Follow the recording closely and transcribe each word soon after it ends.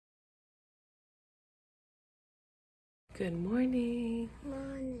Good morning.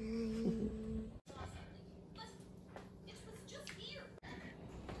 Morning.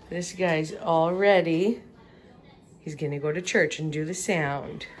 This guy's all ready. He's gonna go to church and do the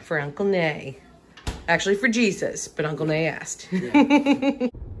sound for Uncle Nay. Actually for Jesus, but Uncle Nay asked. Yeah.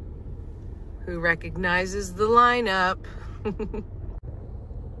 Who recognizes the lineup?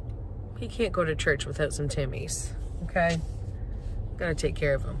 He can't go to church without some Timmies, okay? Gotta take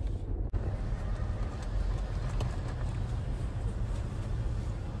care of him.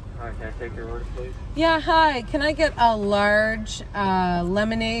 Hi, can I take your order, please? Yeah, hi. Can I get a large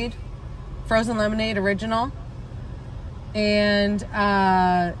lemonade, frozen lemonade original, and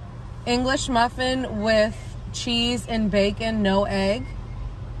English muffin with cheese and bacon, no egg?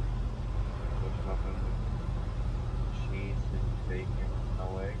 English muffin with cheese and bacon,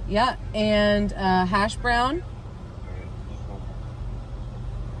 no egg? Yeah, and hash brown.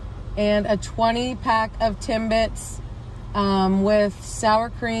 And a 20-pack of Timbits with sour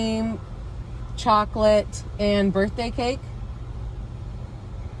cream, chocolate, and birthday cake.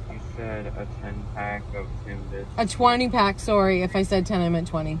 You said a 10-pack of Timbits. A 20-pack, sorry. If I said 10, I meant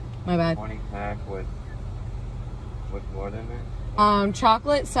 20. My bad. 20-pack with what in it?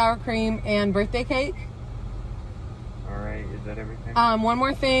 Chocolate, sour cream, and birthday cake. All right, is that everything? One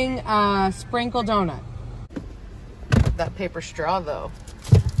more thing, sprinkle donut. That paper straw, though,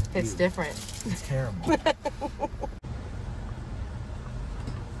 it's different. It's terrible.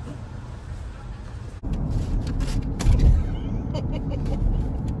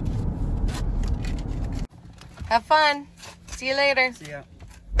 Have fun. See you later. See ya.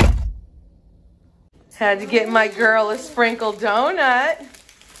 Had to get my girl a sprinkle donut.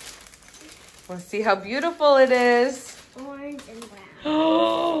 Let's see how beautiful it is. Orange and brown.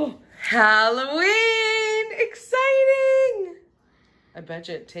 Oh, Halloween! Exciting! I bet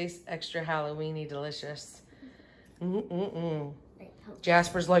you it tastes extra Halloween-y delicious. Mm-mm-mm.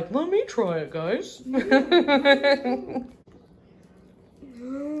 Jasper's like, let me try it, guys.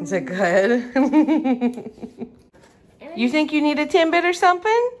 Is it good? You think you need a Timbit or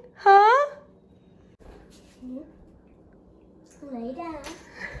something? Huh? Lay down.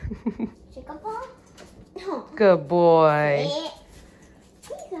 Shake a paw. No. Good boy.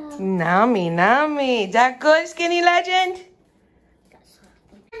 Here you go. Nummy, nummy. Is that good, Skinny Legend?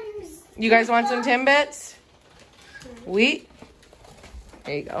 You guys want some Timbits? Wheat?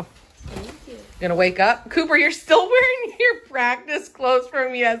 There you go. Thank you. Gonna wake up? Cooper, you're still wearing your practice clothes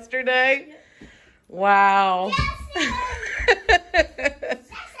from yesterday? Wow.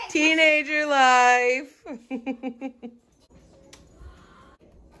 Teenager life.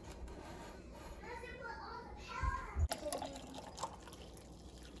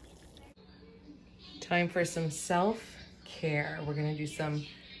 Time for some self-care. We're gonna do some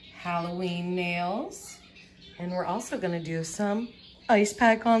Halloween nails, and we're also gonna do some ice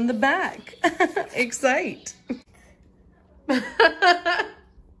pack on the back. Excite.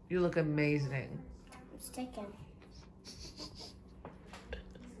 You look amazing. I'm sticking.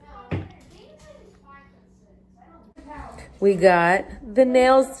 We got the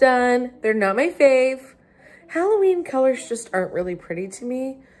nails done. They're not my fave. Halloween colors just aren't really pretty to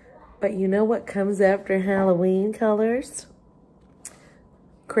me. But you know what comes after Halloween colors?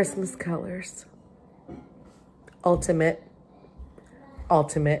 Christmas colors. Ultimate.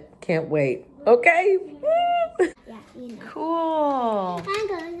 Ultimate. Can't wait. Okay? Yeah, you know. Cool.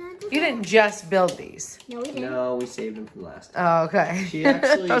 You didn't just build these. No, we didn't. No, we saved them for last time. Oh, okay. She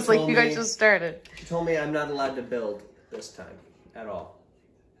actually I was like, told you guys me- just started. She told me I'm not allowed to build this time at all.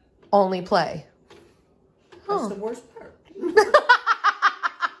 Only play. That's the worst part.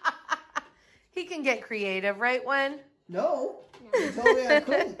 He can get creative, right, Wen? No. She told me I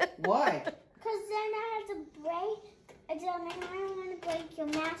couldn't. Why? Because then I have to break. And then I don't want to break your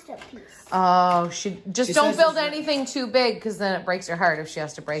masterpiece. Oh, she don't says build it's not- anything too big because then it breaks her heart if she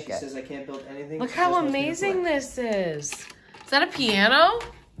has to break She it. says I can't build anything. Look She how just wants me to amazing play. this is. Is that a piano?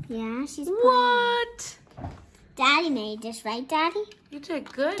 Yeah, she's What? Daddy made this, right, Daddy? You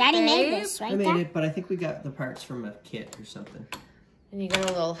did good, Daddy babe. made this, right, I made Dad? it, but I think we got the parts from a kit or something. And you got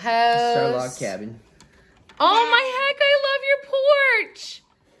a little house. Our log cabin. Oh my heck, I love your porch.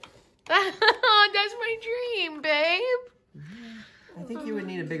 That's my dream, babe. I think you would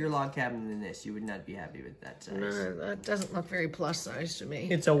need a bigger log cabin than this. You would not be happy with that size. No, that doesn't look very plus size to me.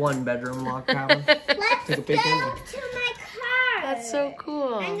 It's a 1-bedroom log cabin. Let's Take a go peek in. to my car. That's so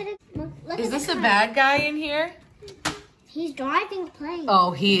cool. I'm gonna look Is at this the a car. bad guy in here? He's driving the plane.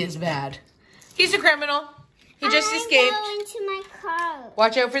 Oh, he is bad. He's a criminal. He just escaped. I'm going to my car.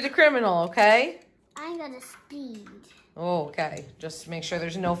 Watch out for the criminal, okay? I'm gonna speed. Oh, okay. Just make sure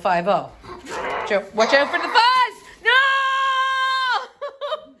there's no 5-0. Watch out for the fuzz! No!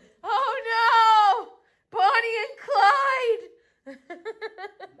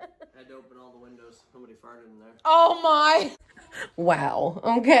 wow.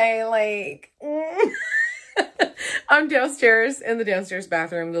 Okay, like, I'm downstairs in the downstairs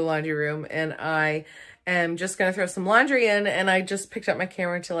bathroom, the laundry room, and I am just gonna throw some laundry in, and I just picked up my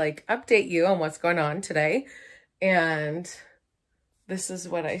camera to like update you on what's going on today. And this is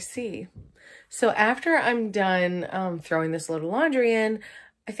what I see. So after I'm done throwing this load of laundry in,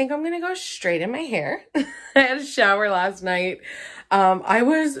 I think I'm gonna go straighten my hair. I had a shower last night. I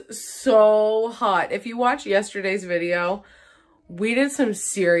was so hot. If you watched yesterday's video, we did some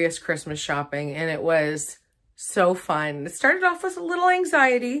serious Christmas shopping and it was so fun. It started off with a little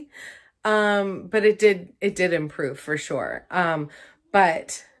anxiety, but it did improve for sure.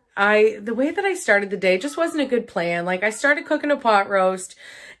 But the way that I started the day just wasn't a good plan. Like, I started cooking a pot roast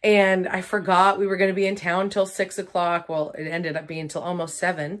and I forgot we were going to be in town till 6 o'clock. Well, it ended up being till almost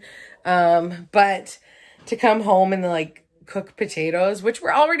 7. But to come home and like cook potatoes, which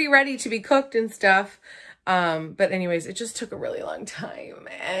were already ready to be cooked and stuff. But anyways, it just took a really long time.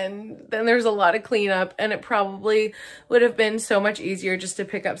 And then there's a lot of cleanup, and it probably would have been so much easier just to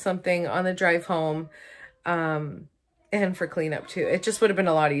pick up something on the drive home. And for cleanup too. It just would have been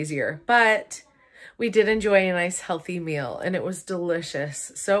a lot easier, but we did enjoy a nice healthy meal and it was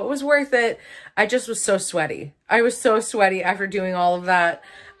delicious. So it was worth it. I just was so sweaty. I was so sweaty after doing all of that.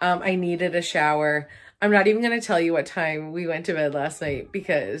 I needed a shower. I'm not even going to tell you what time we went to bed last night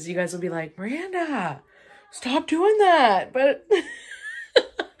because you guys will be like, Miranda, stop doing that. But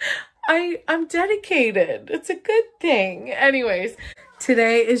I'm dedicated. It's a good thing. Anyways,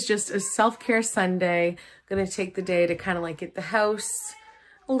 today is just a self-care Sunday. Gonna take the day to kind of like get the house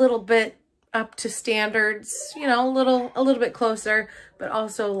a little bit up to standards, you know, a little bit closer, but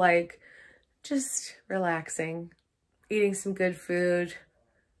also like just relaxing, eating some good food,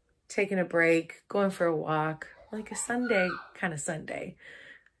 taking a break, going for a walk, like a Sunday kind of Sunday.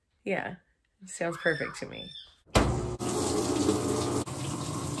 Yeah, it sounds perfect to me.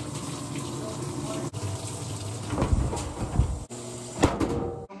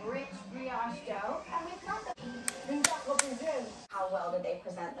 How well did they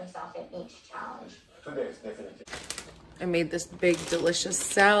present themselves in each challenge? I made this big delicious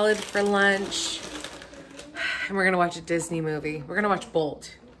salad for lunch, and we're gonna watch a Disney movie. We're gonna watch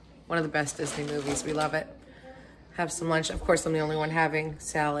Bolt, one of the best Disney movies. We love it. Have some lunch. Of course, I'm the only one having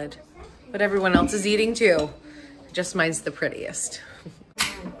salad, but everyone else is eating too. Just mine's the prettiest.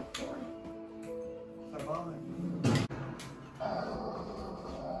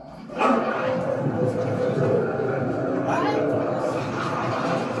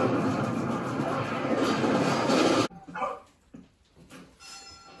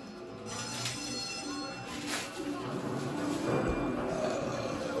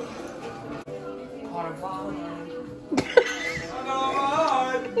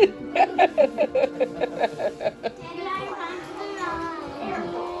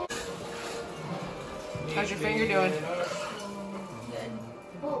 How's your finger doing?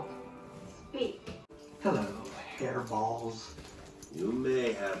 Hello, hairballs. You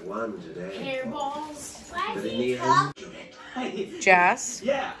may have one today. Hairballs. But in the end, Jazz?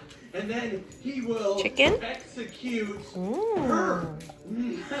 Yeah, and then he will Chicken? execute Ooh. her.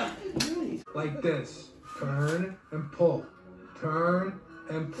 Like this. Turn and pull. Turn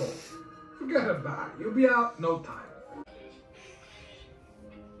and pull. Forget about it. You'll be out in no time.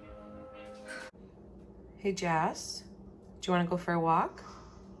 Hey, Jazz, do you want to go for a walk?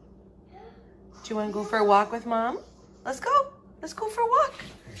 Do you want to go for a walk with Mom? Let's go. Let's go for a walk.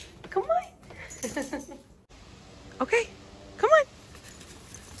 Come on. Okay, come on.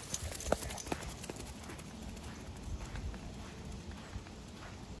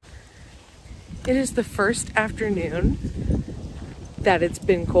 It is the first afternoon that it's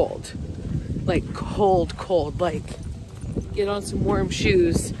been cold. Like cold, like get on some warm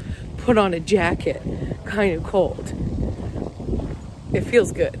shoes, put on a jacket, kind of cold. It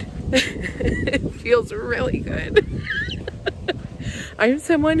feels good. It feels really good. I'm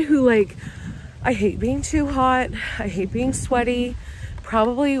someone who like, I hate being too hot. I hate being sweaty.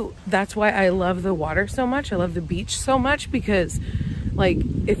 Probably that's why I love the water so much. I love the beach so much because like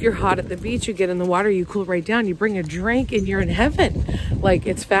if you're hot at the beach, you get in the water, you cool right down, you bring a drink and you're in heaven. Like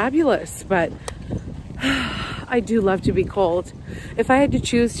it's fabulous, but I do love to be cold. If I had to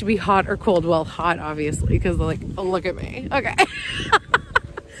choose to be hot or cold, well, hot obviously, because like, oh, look at me. Okay.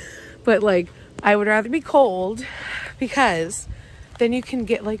 But like, I would rather be cold because then you can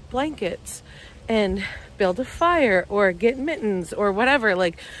get like blankets and build a fire or get mittens or whatever.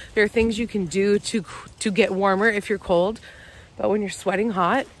 Like there are things you can do to get warmer if you're cold. But when you're sweating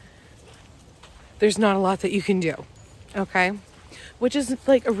hot, there's not a lot that you can do. Okay. Which is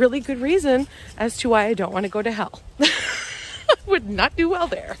like a really good reason as to why I don't want to go to hell. Would not do well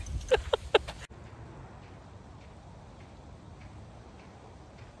there.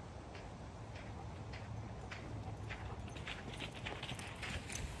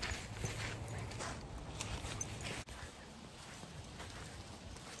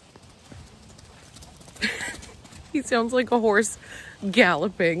 He sounds like a horse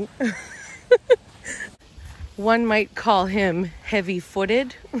galloping. One might call him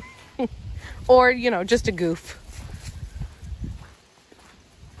heavy-footed or, you know, just a goof.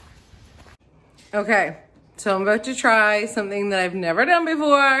 Okay, so I'm about to try something that I've never done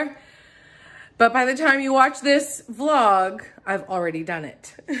before, but by the time you watch this vlog, I've already done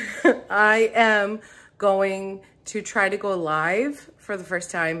it. I am going to try to go live for the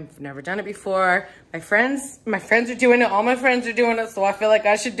first time. I've never done it before. My friends are doing it. All my friends are doing it, so I feel like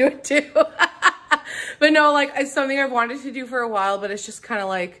I should do it too. But no, like, it's something I've wanted to do for a while, but it's just kind of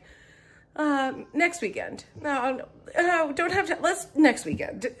like, next weekend. No, don't have to, let's next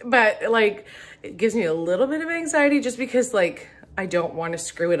weekend. But like, it gives me a little bit of anxiety just because like, I don't want to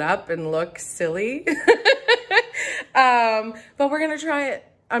screw it up and look silly. But we're going to try it.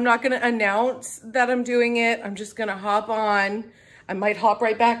 I'm not going to announce that I'm doing it. I'm just going to hop on. I might hop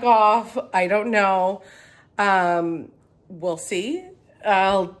right back off. I don't know. We'll see.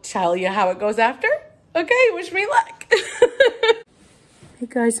 I'll tell you how it goes after. Okay, wish me luck. Hey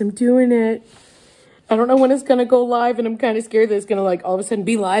guys, I'm doing it. I don't know when it's gonna go live, and I'm kind of scared that it's gonna like all of a sudden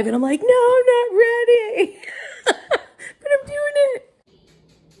be live, and I'm like, no, I'm not ready. But I'm doing it.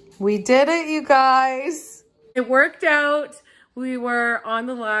 We did it, you guys. It worked out. We were on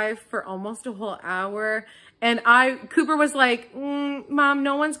the live for almost a whole hour. And Cooper was like, Mom,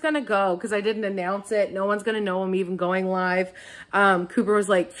 no one's gonna go, because I didn't announce it. No one's gonna know I'm even going live. Cooper was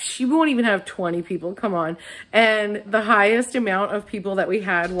like, she won't even have 20 people, come on. And the highest amount of people that we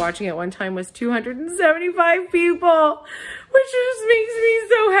had watching at one time was 275 people, which just makes me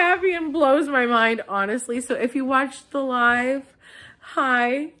so happy and blows my mind, honestly. So if you watched the live,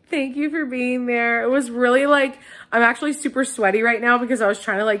 hi, thank you for being there. It was really like, I'm actually super sweaty right now because I was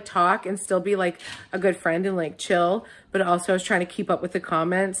trying to like talk and still be like a good friend and like chill, but also I was trying to keep up with the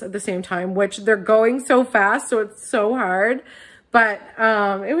comments at the same time, which they're going so fast, so it's so hard. But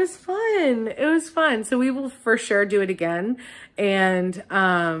it was fun. It was fun. So we will for sure do it again, and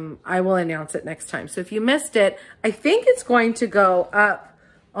I will announce it next time. So if you missed it, I think it's going to go up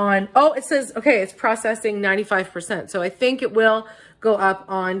on, oh, it says, okay, it's processing 95%. So I think it will go up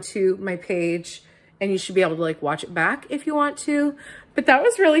onto my page, and you should be able to like watch it back if you want to. But that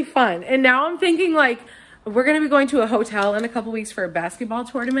was really fun. And now I'm thinking like, we're going to be going to a hotel in a couple weeks for a basketball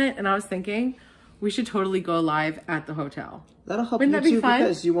tournament. And I was thinking we should totally go live at the hotel. That'll help Wouldn't you that be too, fun?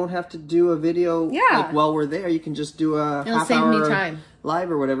 because you won't have to do a video like while we're there. You can just do a It'll half save me hour time. live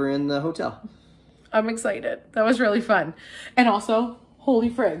or whatever in the hotel. I'm excited. That was really fun. And also,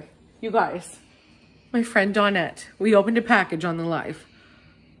 holy frig, you guys, my friend Dawnette, we opened a package on the live.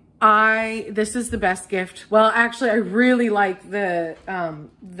 This is the best gift. Well, actually, I really like the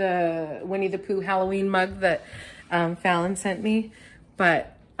Winnie the Pooh Halloween mug that Fallon sent me,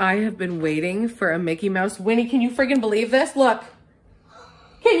 but I have been waiting for a Mickey Mouse. Winnie, can you friggin' believe this? Look.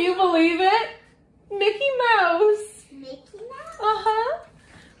 Can you believe it? Mickey Mouse. Mickey Mouse? Uh-huh.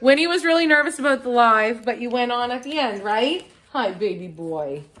 Winnie was really nervous about the live, but you went on at the end, right? Hi, baby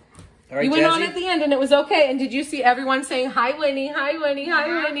boy. All right, You went Jazzy, on at the end and it was okay. And did you see everyone saying, hi, Winnie, hi, Winnie, hi,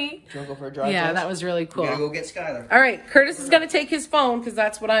 Winnie? Do you want to go for a drive? Yeah, that was really cool. We gotta go get Skylar. All right, Curtis is going to take his phone because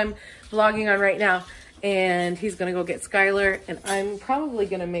that's what I'm vlogging on right now. And he's going to go get Skylar, and I'm probably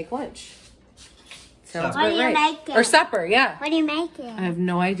going to make lunch. Sounds What about are you right. making? Or supper, yeah. What are you making? I have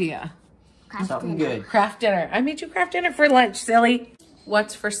no idea. Something good. Craft dinner. I made you craft dinner for lunch, silly.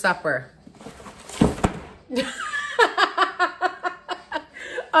 What's for supper?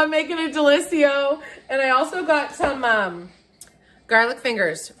 I'm making a Delicio, and I also got some garlic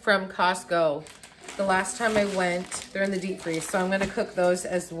fingers from Costco. The last time I went, they're in the deep freeze, so I'm gonna cook those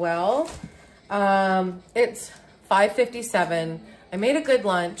as well. It's 5:57. I made a good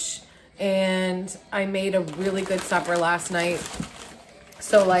lunch, and I made a really good supper last night.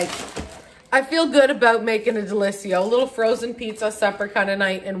 So like, I feel good about making a Delicio, a little frozen pizza supper kind of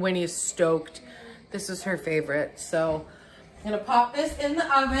night, and Winnie's stoked. This is her favorite, so I'm gonna pop this in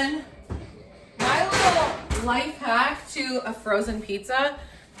the oven. My little life hack to a frozen pizza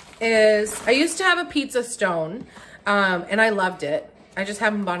is, I used to have a pizza stone, and I loved it. I just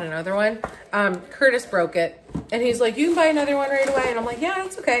haven't bought another one. Curtis broke it, and he's like, you can buy another one right away. And I'm like, yeah,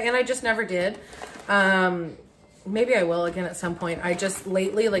 it's okay. And I just never did. Maybe I will again at some point. I just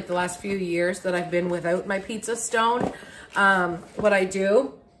lately, like the last few years that I've been without my pizza stone, what I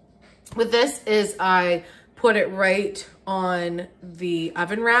do with this is I put it right on the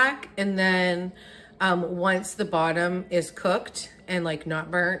oven rack, and then once the bottom is cooked and like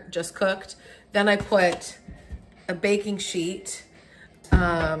not burnt, just cooked, then I put a baking sheet.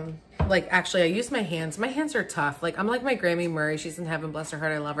 Like actually I use my hands. My hands are tough. Like I'm like my Grammy Murray. She's in heaven, bless her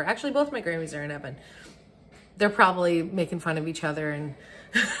heart, I love her. Actually, both my Grammys are in heaven. They're probably making fun of each other and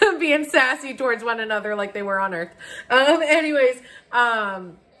being sassy towards one another like they were on Earth. Anyways,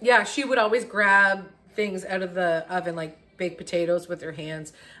 yeah, she would always grab things out of the oven, like baked potatoes with her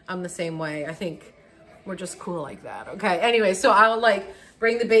hands. I'm the same way. I think we're just cool like that. Okay. Anyway, so I will like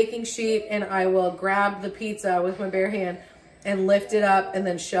bring the baking sheet and I will grab the pizza with my bare hand and lift it up and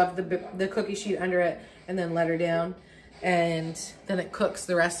then shove the cookie sheet under it and then let her down. And then it cooks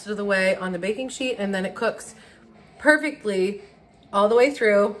the rest of the way on the baking sheet, and then it cooks perfectly all the way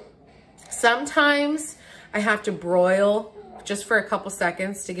through. Sometimes I have to broil just for a couple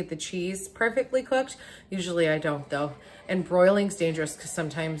seconds to get the cheese perfectly cooked. Usually I don't though. And broiling's dangerous because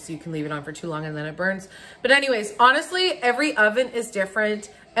sometimes you can leave it on for too long and then it burns. But anyways, honestly, every oven is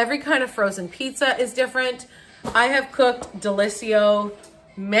different. Every kind of frozen pizza is different. I have cooked Delissio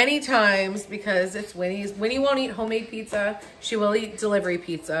many times because it's Winnie's. Winnie won't eat homemade pizza. She will eat delivery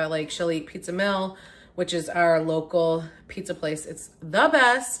pizza. Like she'll eat Pizza Mill, which is our local pizza place. It's the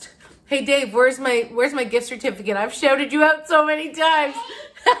best. Hey Dave, where's my gift certificate? I've shouted you out so many times.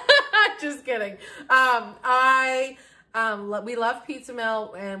 Just kidding. We love Pizza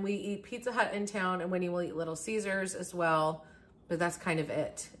Mill and we eat Pizza Hut in town, and Winnie will eat Little Caesars as well. But that's kind of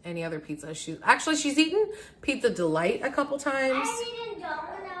it. Any other pizza? She's eaten Pizza Delight a couple times. I've eaten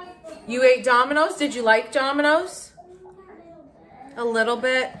Domino's before. You ate Domino's? Did you like Domino's? A little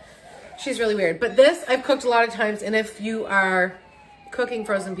bit. She's really weird. But this I've cooked a lot of times, and if you are cooking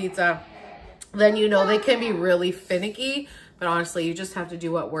frozen pizza, then you know they can be really finicky. But honestly, you just have to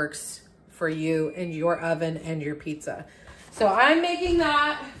do what works for you and your oven and your pizza. So I'm making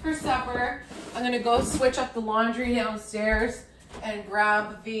that for supper. I'm gonna go switch up the laundry downstairs and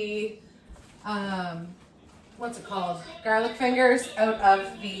grab the, what's it called? Garlic fingers out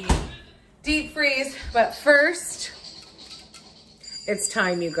of the deep freeze. But first, it's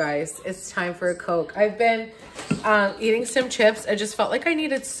time, you guys. It's time for a Coke. I've been eating some chips. I just felt like I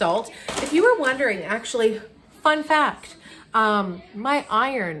needed salt. If you were wondering, actually, fun fact, my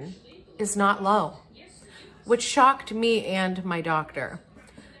iron is not low, which shocked me and my doctor.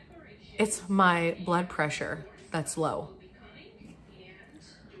 It's my blood pressure that's low.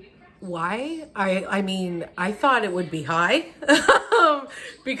 Why? I mean, I thought it would be high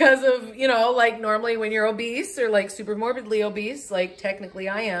because of, you know, like normally when you're obese or like super morbidly obese, like technically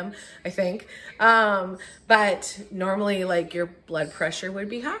I am, I think. But normally like your blood pressure would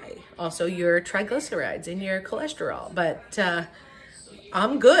be high. Also your triglycerides and your cholesterol, but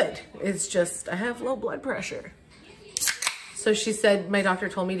I'm good. It's just, I have low blood pressure. So she said, my doctor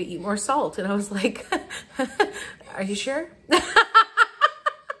told me to eat more salt. And I was like, are you sure?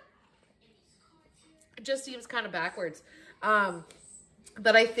 It just seems kind of backwards.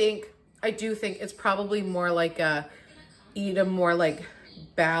 But I do think it's probably more like eat a more like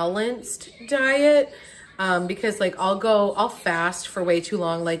balanced diet. Because like I'll fast for way too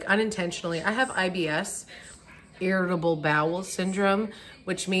long, like unintentionally. I have IBS, irritable bowel syndrome,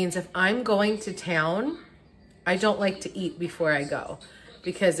 which means if I'm going to town, I don't like to eat before I go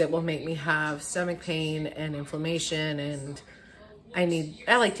because it will make me have stomach pain and inflammation, and I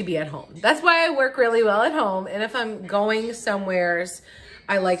like to be at home. That's why I work really well at home. And if I'm going somewheres,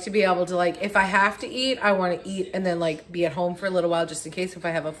 I like to be able to, like, if I have to eat, I want to eat and then like be at home for a little while just in case if I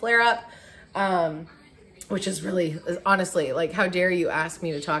have a flare up. Which is really, honestly, like, how dare you ask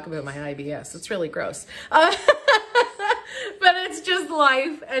me to talk about my IBS? It's really gross. But it's just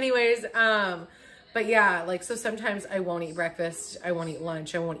life. Anyways, but yeah, like, so sometimes I won't eat breakfast. I won't eat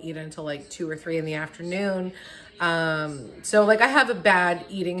lunch. I won't eat until like 2 or 3 in the afternoon. So like I have bad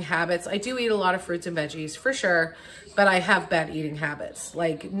eating habits. I do eat a lot of fruits and veggies for sure, but I have bad eating habits.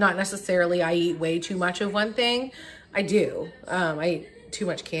 Like not necessarily I eat way too much of one thing. I do. I eat too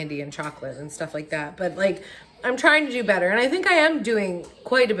much candy and chocolate and stuff like that. But like, I'm trying to do better. And I think I am doing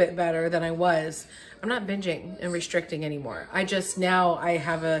quite a bit better than I was. I'm not binging and restricting anymore. Now I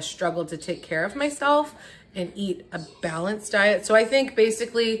have a struggle to take care of myself and eat a balanced diet. So I think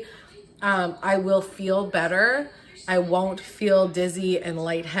basically, I will feel better. I won't feel dizzy and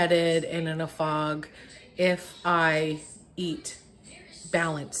lightheaded and in a fog if I eat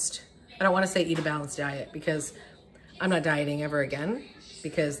balanced. I don't want to say eat a balanced diet because I'm not dieting ever again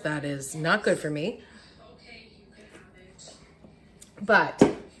because that is not good for me. But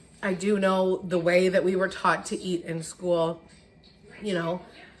I do know the way that we were taught to eat in school, you know,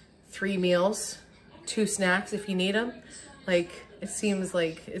 3 meals, 2 snacks if you need them. Like, it seems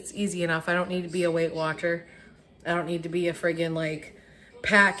like it's easy enough. I don't need to be a Weight Watcher. I don't need to be a friggin' like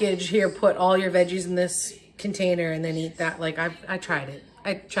package here, put all your veggies in this container and then eat that. Like, I tried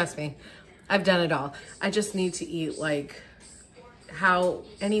it. Trust me, I've done it all. I just need to eat like how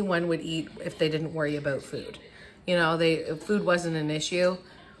anyone would eat if they didn't worry about food. You know, if food wasn't an issue,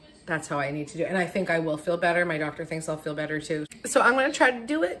 that's how I need to do it. And I think I will feel better. My doctor thinks I'll feel better too. So I'm gonna try to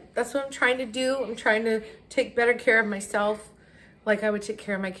do it. That's what I'm trying to do. I'm trying to take better care of myself like I would take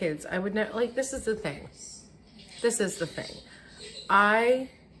care of my kids. I would never, like, this is the thing. This is the thing. I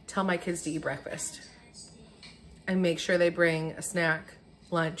tell my kids to eat breakfast. I make sure they bring a snack,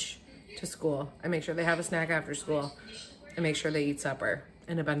 lunch to school. I make sure they have a snack after school. I make sure they eat supper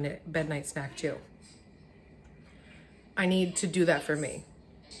and a bed night snack too. I need to do that for me.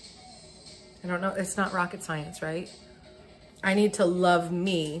 I don't know, it's not rocket science, right? I need to love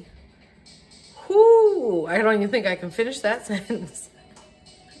me. Whoo, I don't even think I can finish that sentence.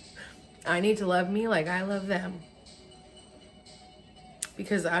 I need to love me like I love them.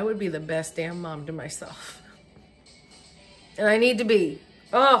 Because I would be the best damn mom to myself. And I need to be.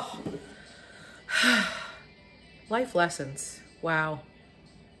 Oh. Life lessons. Wow.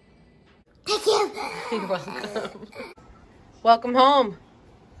 Thank you. You're welcome. Welcome home.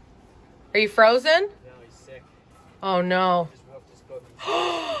 Are you frozen? No, he's sick. Oh no. Just woke this puppy.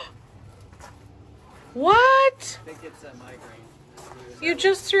 What? I think it's a migraine. You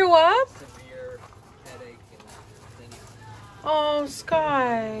just threw up? Severe headache and then Oh,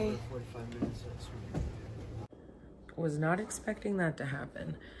 Sky. 45 minutes. Was not expecting that to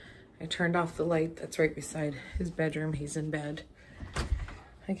happen. I turned off the light that's right beside his bedroom. He's in bed.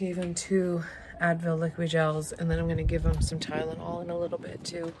 I gave him 2 Advil liquid gels, and then I'm gonna give him some Tylenol in a little bit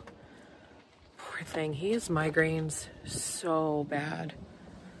too. Poor thing, he has migraines so bad.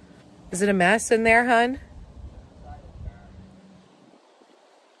 Is it a mess in there, hun?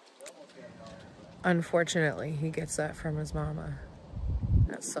 Unfortunately, he gets that from his mama.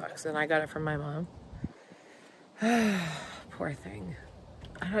 That sucks, and I got it from my mom. Poor thing.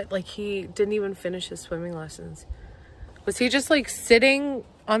 Like, he didn't even finish his swimming lessons. Was he just like sitting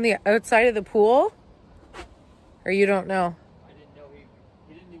on the outside of the pool? Or you don't know? I didn't know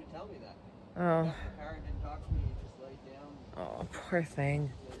he didn't even tell me that. Oh. The parent didn't talk to me, he just laid down. Oh, poor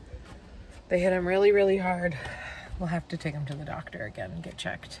thing. They hit him really, really hard. We'll have to take him to the doctor again and get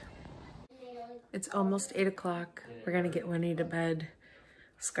checked. It's almost 8 o'clock. We're gonna get Winnie to bed.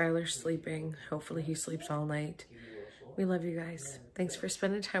 Skylar's sleeping. Hopefully he sleeps all night. We love you guys. Thanks for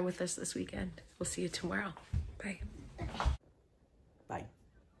spending time with us this weekend. We'll see you tomorrow. Bye. Bye.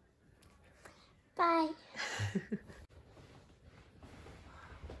 Bye.